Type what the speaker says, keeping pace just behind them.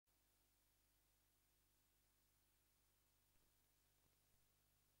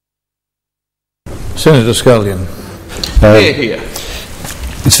Senator Scullion. Here.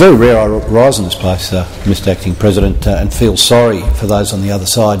 It's very rare I rise in this place, Mr Acting President, and feel sorry for those on the other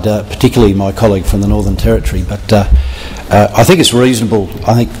side, particularly my colleague from the Northern Territory. But I think it's reasonable,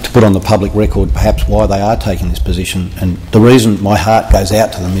 to put on the public record perhaps why they are taking this position. And the reason my heart goes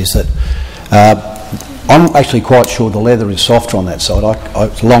out to them is that I'm actually quite sure the leather is softer on that side.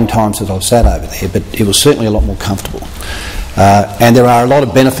 It's a long time since I've sat over there, but it was certainly a lot more comfortable. And there are a lot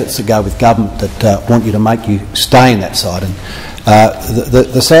of benefits that go with government that want you to make you stay in that side. And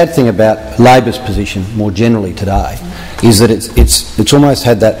the sad thing about Labor's position more generally today is that it's almost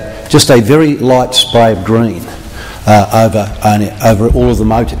had that just a very light spray of green over all of the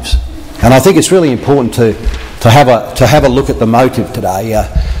motives. And I think it's really important to have a look at the motive today.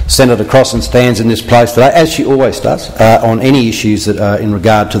 Senator Crossan stands in this place today, as she always does, on any issues that are in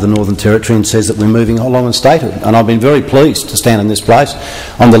regard to the Northern Territory, and says that we're moving along in statehood. And I've been very pleased to stand in this place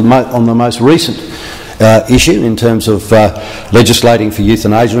on the most recent issue in terms of legislating for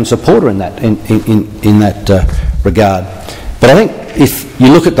euthanasia and support her in that regard. But I think if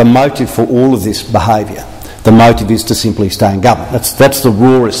you look at the motive for all of this behaviour, the motive is to simply stay in government. That's the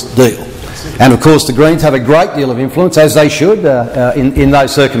rawest deal. And of course the Greens have a great deal of influence, as they should, in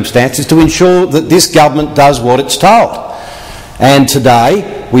those circumstances, to ensure that this government does what it's told. And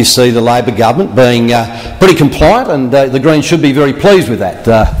today we see the Labor government being pretty compliant, and the Greens should be very pleased with that.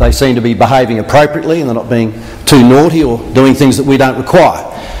 They seem to be behaving appropriately and they're not being too naughty or doing things that we don't require.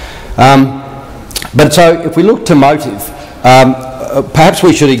 But so if we look to motive, perhaps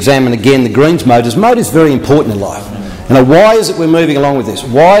we should examine again the Greens' motives. Motive is very important in life. Why is it we're moving along with this?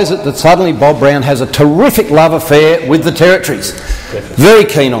 Why is it that suddenly Bob Brown has a terrific love affair with the Territories? Very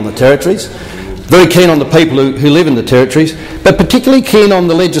keen on the Territories, very keen on the people who live in the Territories, but particularly keen on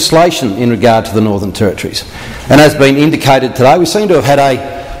the legislation in regard to the Northern Territories. And as been indicated today, we seem to have had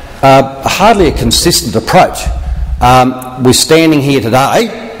hardly a consistent approach. We're standing here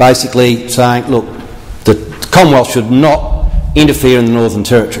today basically saying, look, the Commonwealth should not interfere in the Northern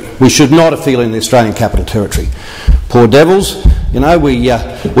Territory. We should not interfere in the Australian Capital Territory. Poor devils, we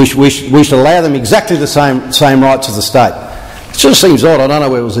should allow them exactly the same rights as the state. It just seems odd. I don't know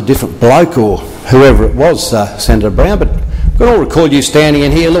whether it was a different bloke or whoever it was, Senator Brown, but we can all recall you standing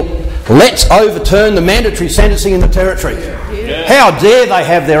in here. Look, let's overturn the mandatory sentencing in the Territory. Yeah. How dare they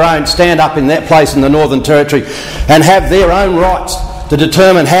have their own stand up in that place in the Northern Territory and have their own rights to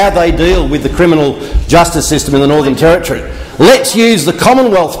determine how they deal with the criminal justice system in the Northern Territory. Let's use the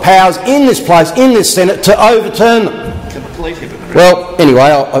Commonwealth's powers in this place, in this Senate, to overturn them. Well,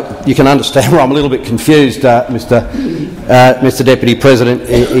 anyway, you can understand where I'm a little bit confused, Mr Deputy President,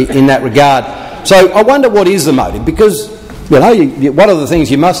 in that regard. So I wonder what is the motive, because one of the things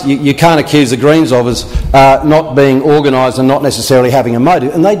you can't accuse the Greens of is not being organised and not necessarily having a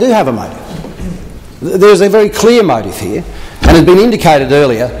motive, and they do have a motive. There's a very clear motive here, and has been indicated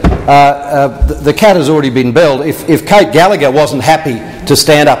earlier. The cat has already been belled. If Kate Gallagher wasn't happy to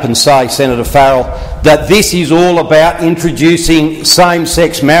stand up and say, Senator Farrell, that this is all about introducing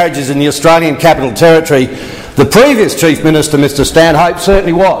same-sex marriages in the Australian Capital Territory, the previous Chief Minister, Mr Stanhope,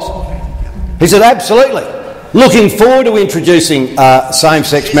 certainly was. He said, absolutely, looking forward to introducing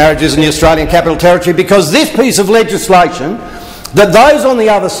same-sex marriages in the Australian Capital Territory, because this piece of legislation that those on the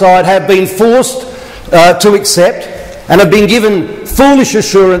other side have been forced to accept and have been given foolish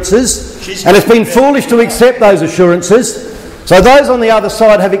assurances, and it's been foolish to accept those assurances. So those on the other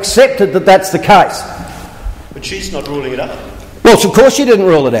side have accepted that that's the case. But she's not ruling it out. Well, of course she didn't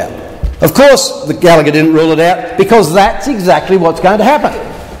rule it out. Of course the Gallagher didn't rule it out, because that's exactly what's going to happen.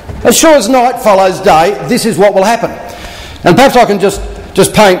 As sure as night follows day, this is what will happen. And perhaps I can just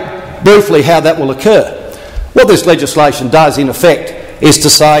paint briefly how that will occur. What this legislation does, in effect, is to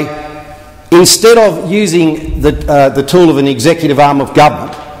say, instead of using the tool of an executive arm of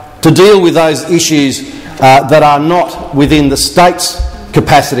government to deal with those issues that are not within the state's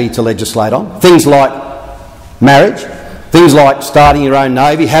capacity to legislate on, things like marriage, things like starting your own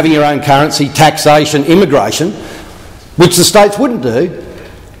navy, having your own currency, taxation, immigration, which the states wouldn't do,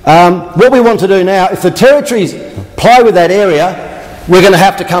 what we want to do now, if the territories play with that area, we're going to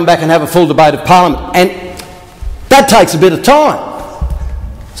have to come back and have a full debate of Parliament, and that takes a bit of time.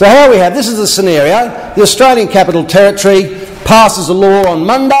 So how we have, this is the scenario, the Australian Capital Territory passes a law on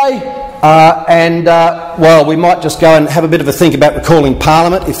Monday, well, we might just go and have a bit of a think about recalling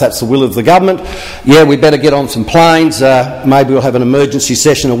Parliament, if that's the will of the government. Yeah, we better get on some planes, maybe we'll have an emergency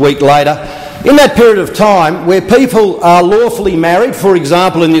session a week later. In that period of time, where people are lawfully married, for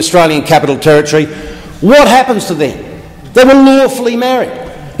example in the Australian Capital Territory, what happens to them? They were lawfully married.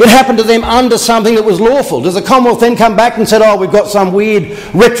 It happened to them under something that was lawful. Does the Commonwealth then come back and say, oh, we've got some weird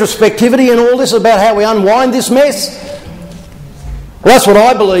retrospectivity and all this about how we unwind this mess? Well, that's what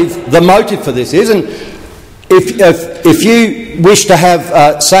I believe the motive for this is. And if you wish to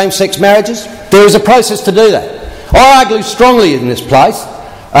have same-sex marriages, there is a process to do that. I argue strongly in this place,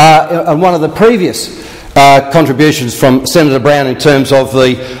 and one of the previous contributions from Senator Brown in terms of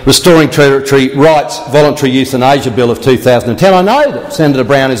the Restoring Territory Rights Voluntary Euthanasia Bill of 2010. I know that Senator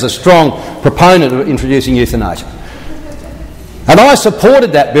Brown is a strong proponent of introducing euthanasia. And I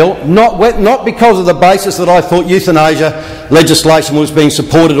supported that bill, not because of the basis that I thought euthanasia legislation was being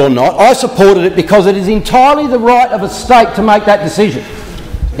supported or not. I supported it because it is entirely the right of a state to make that decision.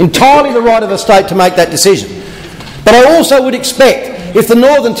 Entirely the right of a state to make that decision. But I also would expect, if the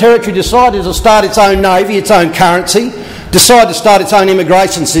Northern Territory decided to start its own navy, its own currency, decide to start its own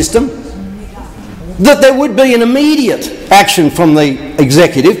immigration system, that there would be an immediate action from the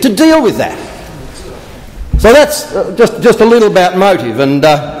executive to deal with that. So that's just a little about motive, and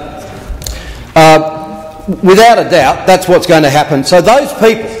without a doubt, that's what's going to happen. So those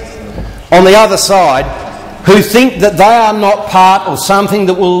people on the other side who think that they are not part of something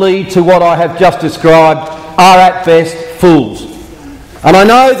that will lead to what I have just described are at best fools. And I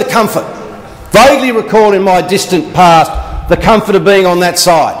know the comfort, vaguely recall in my distant past, the comfort of being on that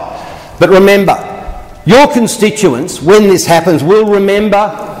side. But remember, your constituents, when this happens, will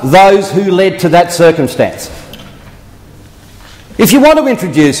remember those who led to that circumstance. If you want to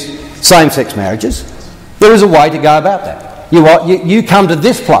introduce same-sex marriages, there is a way to go about that. You come to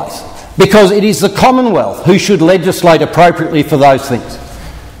this place because it is the Commonwealth who should legislate appropriately for those things.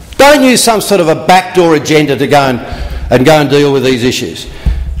 Don't use some sort of a backdoor agenda to go and deal with these issues.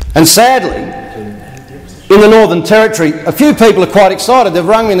 And sadly, in the Northern Territory, a few people are quite excited. They've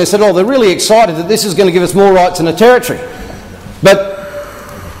rung me and they said, oh, they're really excited that this is going to give us more rights in the Territory. But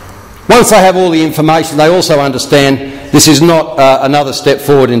once they have all the information, they also understand this is not another step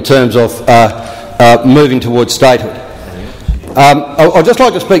forward in terms of moving towards statehood. I'd just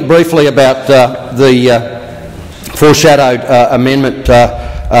like to speak briefly about the foreshadowed amendment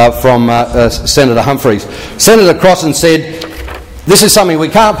from Senator Humphreys. Senator Crossan said, this is something we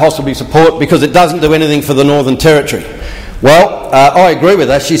can't possibly support because it doesn't do anything for the Northern Territory. Well, I agree with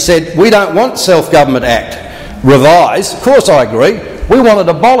that. She said, we don't want Self-Government Act revised. Of course I agree. We want it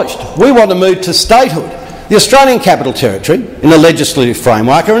abolished. We want to move to statehood. The Australian Capital Territory, in the legislative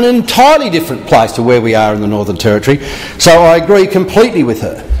framework, are in an entirely different place to where we are in the Northern Territory. So I agree completely with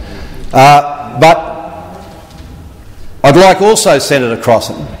her. But I'd like also Senator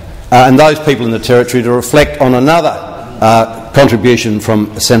Crossan and those people in the Territory to reflect on another contribution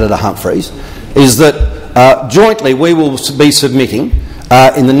from Senator Humphreys, is that jointly we will be submitting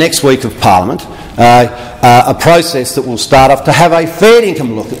in the next week of Parliament a process that will start off to have a fair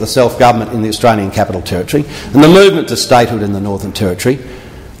income look at the self-government in the Australian Capital Territory and the movement to statehood in the Northern Territory.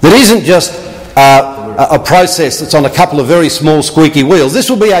 That isn't just a process that's on a couple of very small squeaky wheels. This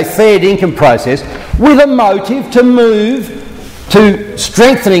will be a fair income process with a motive to move to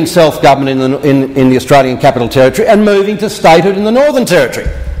strengthening self-government in the Australian Capital Territory and moving to statehood in the Northern Territory.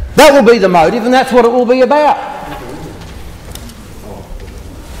 That will be the motive, and that's what it will be about.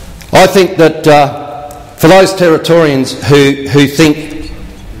 I think that for those Territorians who think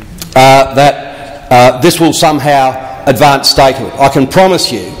that this will somehow advance statehood, I can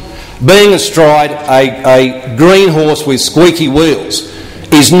promise you, being astride a green horse with squeaky wheels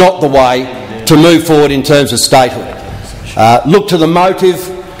is not the way to move forward in terms of statehood. Look to the motive.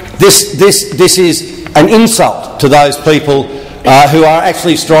 This is an insult to those people who are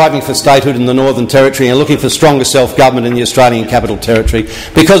actually striving for statehood in the Northern Territory and looking for stronger self-government in the Australian Capital Territory,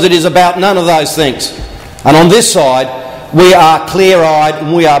 because it is about none of those things. And on this side, we are clear-eyed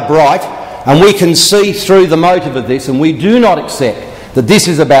and we are bright, and we can see through the motive of this, and we do not accept that this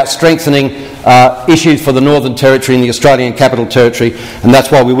is about strengthening issues for the Northern Territory and the Australian Capital Territory, and that's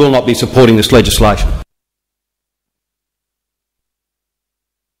why we will not be supporting this legislation.